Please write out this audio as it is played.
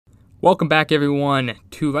Welcome back, everyone,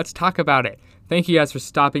 to Let's Talk About It. Thank you guys for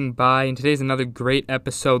stopping by, and today's another great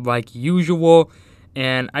episode like usual,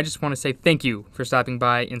 and I just want to say thank you for stopping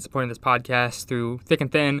by and supporting this podcast through thick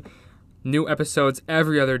and thin. New episodes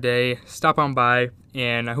every other day. Stop on by,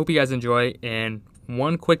 and I hope you guys enjoy, and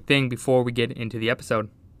one quick thing before we get into the episode.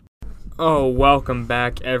 Oh, welcome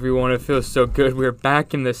back, everyone. It feels so good. We're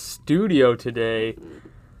back in the studio today.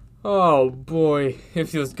 Oh, boy. It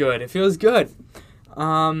feels good.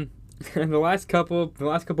 The last couple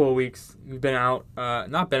of weeks, we've been out,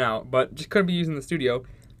 but just couldn't be using the studio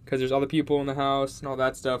because there's other people in the house and all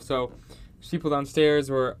that stuff. So there's people downstairs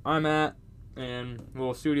where I'm at and a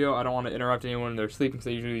little studio. I don't want to interrupt anyone when they're sleeping because I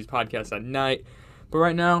usually do these podcasts at night. But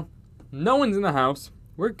right now, no one's in the house.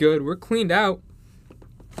 We're good. We're cleaned out.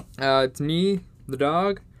 It's me, the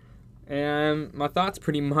dog, and my thoughts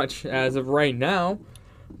pretty much as of right now.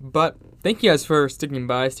 But thank you guys for sticking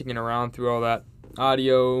around through all that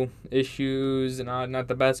audio issues and not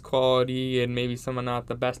the best quality and maybe some of not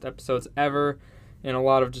the best episodes ever and a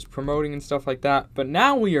lot of just promoting and stuff like that. But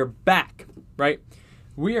now we are back, right?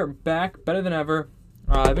 We are back better than ever.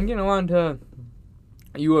 I've been getting a lot into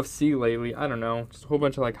UFC lately. I don't know, just a whole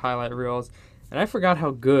bunch of like highlight reels, and I forgot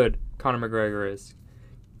how good Conor McGregor is.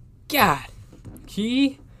 God,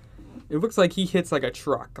 it looks like he hits like a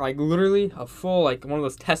truck, like literally a full, like one of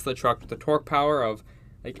those Tesla trucks with the torque power of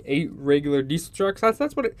like 8 regular diesel trucks.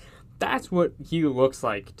 That's what he looks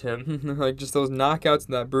like to like just those knockouts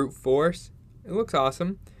and that brute force. It looks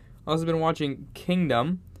awesome. I've also been watching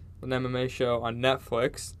Kingdom, an MMA show on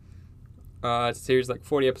Netflix. It's a series like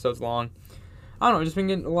 40 episodes long. I don't know, just been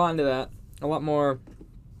getting a lot into that. A lot more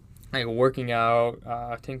like working out,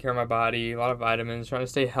 taking care of my body, a lot of vitamins, trying to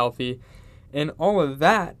stay healthy, and all of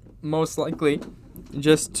that most likely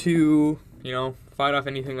just to, fight off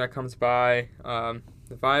anything that comes by.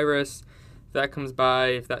 The virus, if that comes by,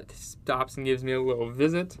 if that stops and gives me a little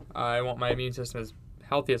visit, I want my immune system as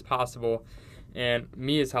healthy as possible and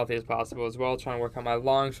me as healthy as possible as well. Trying to work on my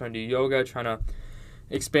lungs, trying to do yoga, trying to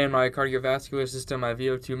expand my cardiovascular system, my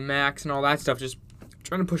VO2 max, and all that stuff. Just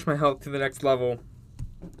trying to push my health to the next level.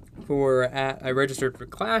 I registered for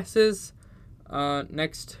classes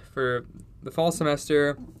next for the fall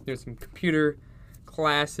semester, doing some computer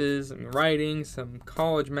classes and writing, some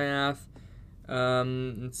college math,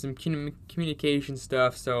 and some communication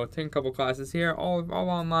stuff. So taking a couple classes here, all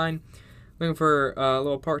online. Looking for a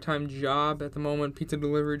little part-time job at the moment. Pizza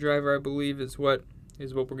delivery driver, I believe, is what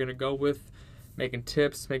we're gonna go with. Making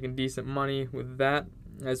tips, making decent money with that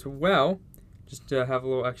as well. Just to have a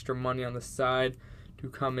little extra money on the side to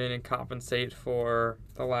come in and compensate for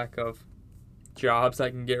the lack of jobs I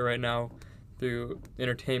can get right now through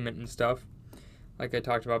entertainment and stuff. Like I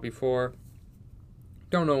talked about before.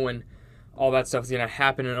 Don't know when all that stuff is going to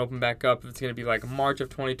happen and open back up, if it's going to be like March of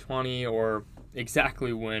 2020 or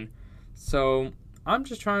exactly when. So I'm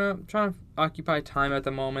just trying to occupy time at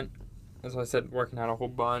the moment. As I said, working out a whole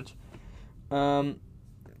bunch. What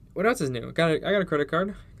else is new? I got a credit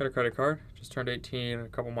card. Just turned 18 a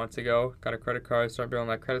couple months ago. Got a credit card. Started building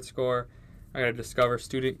that credit score. I got a Discover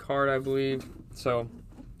student card, I believe. So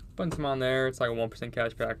putting some on there. It's like a 1%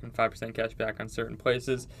 cash back and 5% cash back on certain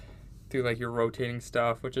places through like your rotating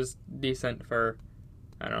stuff, which is decent for,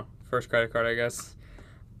 I don't know, first credit card, I guess.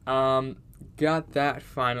 Got that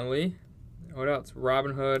finally. What else?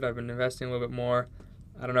 Robinhood. I've been investing a little bit more.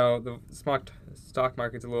 I don't know. The stock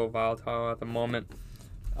market's a little volatile at the moment.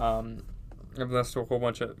 I've listened to a whole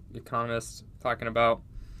bunch of economists talking about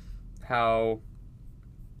how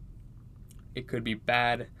it could be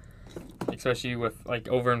bad, especially with like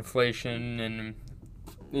overinflation and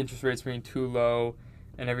interest rates being too low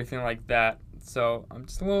and everything like that. So I'm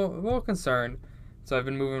just a little concerned. So I've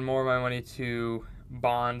been moving more of my money to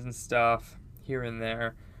bonds and stuff here and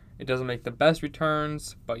there. It doesn't make the best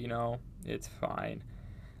returns, but it's fine,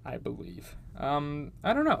 I believe. I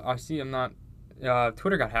don't know. I'm not.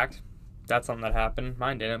 Twitter got hacked. That's something that happened.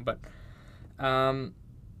 Mine didn't, but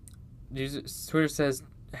Twitter says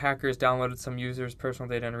hackers downloaded some users' personal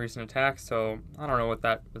data in a recent attack. So I don't know what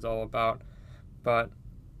that was all about, but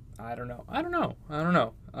I don't know.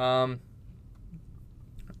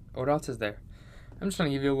 What else is there? I'm just trying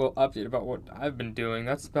to give you a little update about what I've been doing.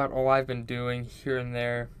 That's about all I've been doing here and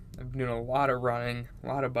there. I've been doing a lot of running, a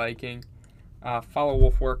lot of biking. Follow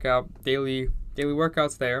Wolf Workout, daily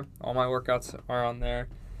workouts there. All my workouts are on there.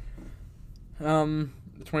 The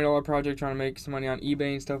 $20 project, trying to make some money on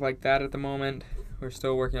eBay and stuff like that at the moment. We're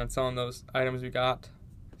still working on selling those items we got.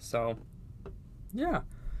 So, yeah.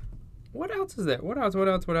 What else is there? What else?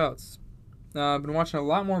 I've been watching a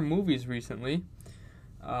lot more movies recently.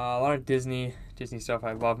 A lot of Disney stuff.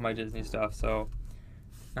 I love my Disney stuff. So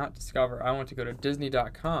not Discover. I want to go to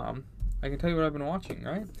Disney.com. I can tell you what I've been watching,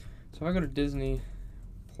 right? So if I go to Disney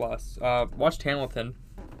Plus, watched Hamilton.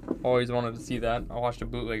 Always wanted to see that. I watched a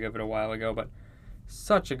bootleg of it a while ago, but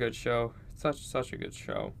such a good show. Such a good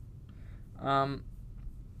show. I'm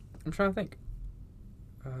trying to think.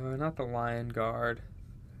 Not The Lion Guard.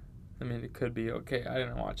 I mean, it could be okay. I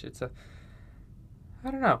didn't watch it, so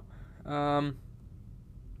I don't know.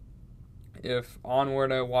 If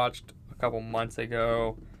Onward I watched a couple months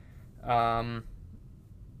ago. I'm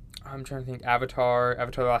trying to think. Avatar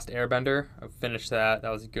The Last Airbender. I finished that. That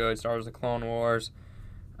was good. Star Wars: The Clone Wars.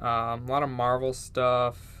 A lot of Marvel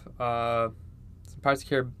stuff. Some Pirates of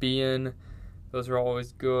the Caribbean. Those are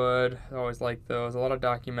always good. I always like those. A lot of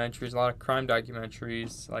documentaries, a lot of crime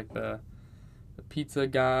documentaries, like the pizza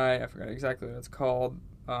guy. I forgot exactly what it's called.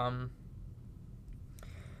 The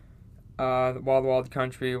Wild Wild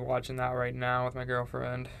Country. Watching that right now with my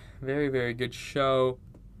girlfriend. Very, very good show.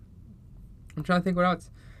 I'm trying to think what else.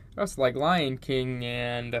 Like Lion King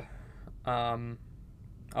and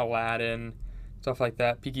Aladdin, stuff like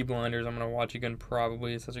that. Peaky Blinders, I'm gonna watch again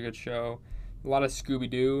probably. It's such a good show. A lot of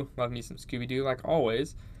Scooby-Doo. Love me some Scooby-Doo, like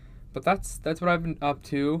always. But that's what I've been up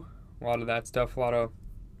to. A lot of that stuff. A lot of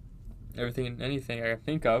everything and anything I can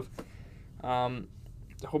think of. A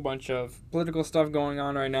whole bunch of political stuff going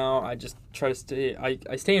on right now. I just try to stay.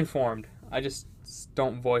 I stay informed. I just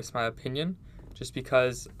don't voice my opinion, just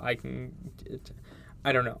because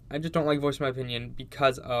I don't know. I just don't like voicing my opinion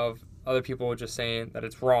because of other people just saying that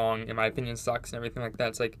it's wrong and my opinion sucks and everything like that.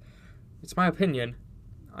 It's like, it's my opinion.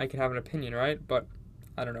 I can have an opinion, right? But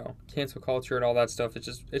I don't know. Cancel culture and all that stuff. It's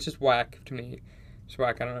just whack to me. It's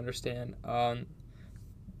whack. I don't understand.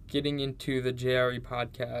 Getting into the JRE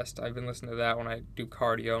podcast. I've been listening to that when I do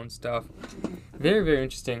cardio and stuff. Very, very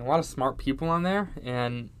interesting. A lot of smart people on there,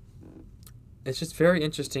 and it's just very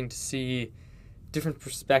interesting to see different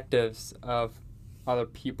perspectives of other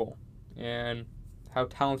people and how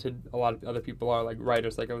talented a lot of other people are, like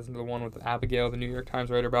writers. Like I listened to the one with Abigail, the New York Times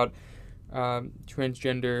writer, about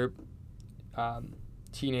transgender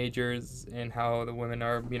teenagers and how the women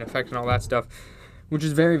are being affected and all that stuff, which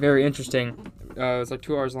is very, very interesting. It was like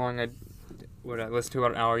 2 hours long. I listened to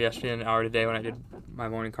about an hour yesterday and an hour today when I did my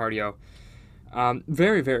morning cardio.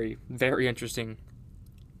 Very, very, very interesting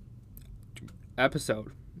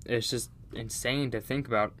episode. It's just insane to think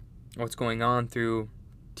about what's going on through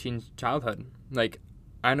teen childhood. Like,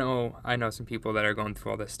 I know some people that are going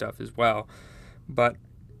through all this stuff as well, but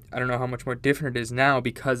I don't know how much more different it is now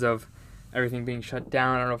because of everything being shut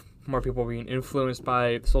down. I don't know if more people are being influenced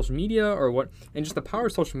by social media or what. And just the power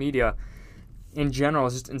of social media in general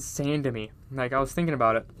is just insane to me. Like, I was thinking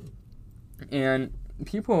about it. And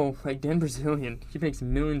people like Dan Brazilian, he makes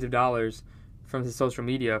millions of dollars from his social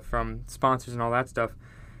media, from sponsors and all that stuff,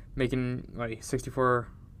 making like $64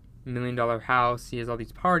 million house. He has all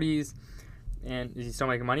these parties. And is he still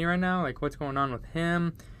making money right now? Like, what's going on with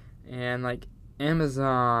him? And like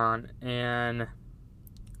Amazon, and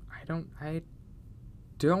I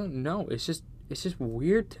don't know. It's just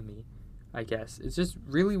weird to me, I guess. It's just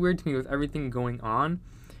really weird to me with everything going on.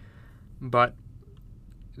 But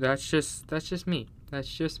that's just me. That's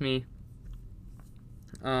just me.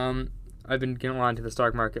 I've been getting a lot into the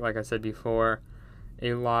stock market, like I said before.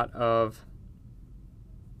 A lot of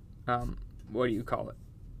what do you call it?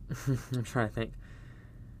 I'm trying to think.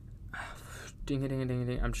 Ding, ding, ding,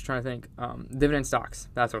 ding. I'm just trying to think. Dividend stocks.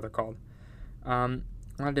 That's what they're called. A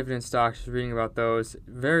lot of dividend stocks. Reading about those.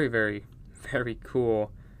 Very, very, very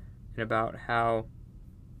cool. And about how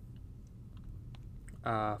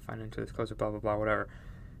financial disclosure, blah, blah, blah, whatever.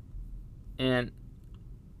 And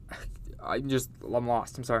I'm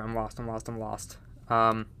lost. I'm sorry. I'm lost.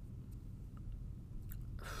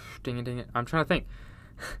 Ding it, ding it. I'm trying to think.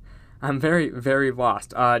 I'm very, very lost.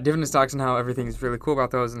 Dividend stocks and how everything is really cool about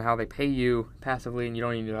those and how they pay you passively and you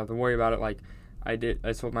don't even have to worry about it. Like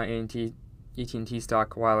I sold my AT&T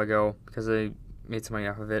stock a while ago because I made some money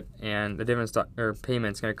off of it, and the dividend stock or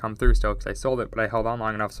payment's going to come through still because I sold it, but I held on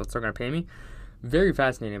long enough, so it's still going to pay me. Very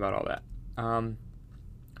fascinating about all that.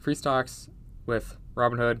 Free stocks with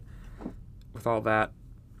Robinhood, with all that.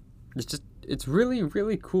 It's really,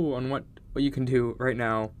 really cool on what you can do right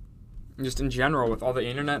now. Just in general, with all the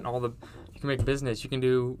internet and you can make business. You can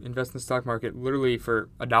invest in the stock market literally for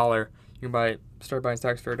 $1. You can start buying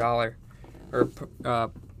stocks for $1,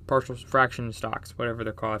 or partial fraction stocks, whatever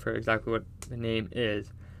they're called. I forget exactly what the name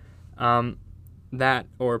is. That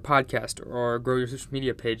or podcast or grow your social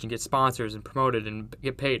media page and get sponsors and promoted and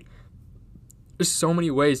get paid. There's so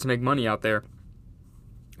many ways to make money out there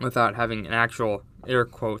without having an actual air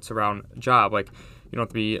quotes around job. Like, you don't have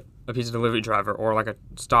to be a pizza delivery driver or like a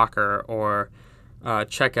stalker or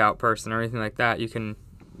checkout person or anything like that. You can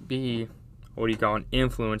be, what do you call, an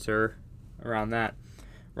influencer around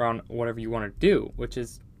whatever you want to do, which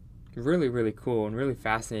is really, really cool and really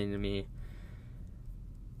fascinating to me.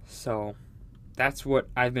 So that's what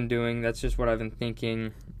I've been doing. That's just what I've been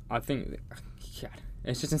thinking. I think, God,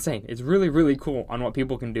 it's just insane. It's really, really cool on what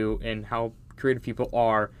people can do and how creative people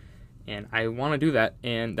are. And I want to do that.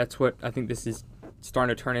 And that's what I think this is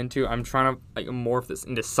starting to turn into. I'm trying to morph this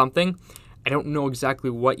into something. I don't know exactly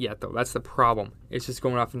what yet, though. That's the problem. It's just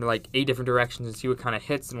going off into 8 different directions and see what kind of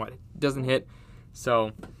hits and what doesn't hit.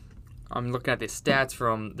 So I'm looking at the stats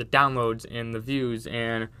from the downloads and the views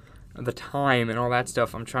and the time and all that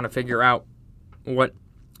stuff. I'm trying to figure out what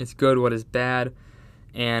is good, what is bad.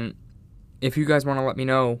 And if you guys want to let me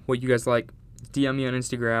know what you guys like, DM me on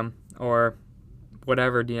Instagram or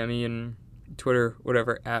whatever, DM me on Twitter,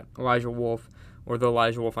 whatever, at Elijah Wolf or the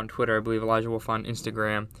Elijah Wolf on Twitter. I believe Elijah Wolf on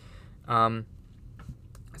Instagram.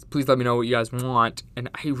 Please let me know what you guys want. And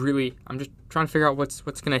I'm just trying to figure out what's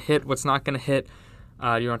going to hit, what's not going to hit.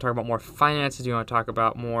 Do you want to talk about more finances? Do you want to talk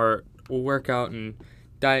about more workout and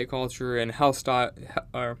diet culture and health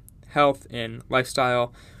and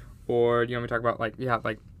lifestyle? Or do you want me to talk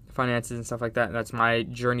about finances and stuff like that? And that's my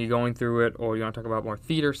journey going through it. Or do you want to talk about more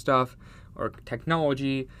theater stuff or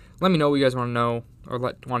technology? Let me know what you guys want to know or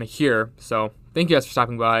want to hear. So thank you guys for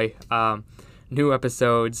stopping by. New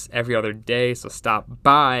episodes every other day, so stop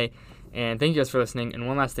by. And thank you guys for listening. And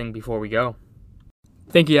one last thing before we go.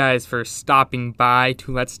 Thank you guys for stopping by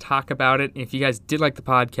to Let's Talk About It. If you guys did like the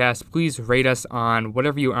podcast, please rate us on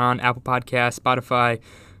whatever you're on, Apple Podcasts, Spotify,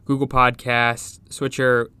 Google Podcasts,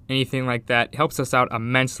 Switcher, anything like that. It helps us out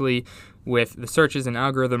immensely with the searches and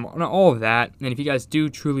algorithm and all of that. And if you guys do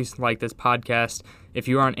truly like this podcast, if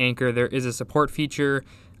you're on Anchor, there is a support feature.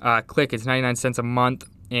 Click, it's 99 cents a month,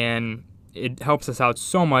 and it helps us out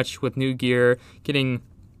so much with new gear, getting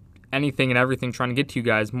anything and everything, trying to get to you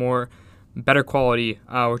guys better quality.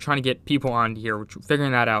 We're trying to get people on here. We're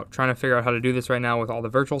figuring that out, trying to figure out how to do this right now with all the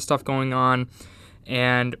virtual stuff going on.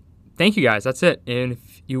 And thank you guys. That's it. And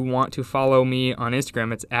if you want to follow me on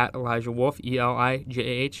Instagram, it's at Elijah Wolf,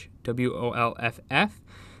 ElijahWolff.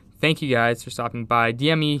 Thank you guys for stopping by.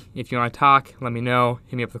 DM me if you want to talk. Let me know.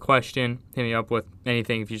 Hit me up with a question. Hit me up with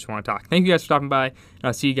anything if you just want to talk. Thank you guys for stopping by. And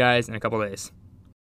I'll see you guys in a couple days.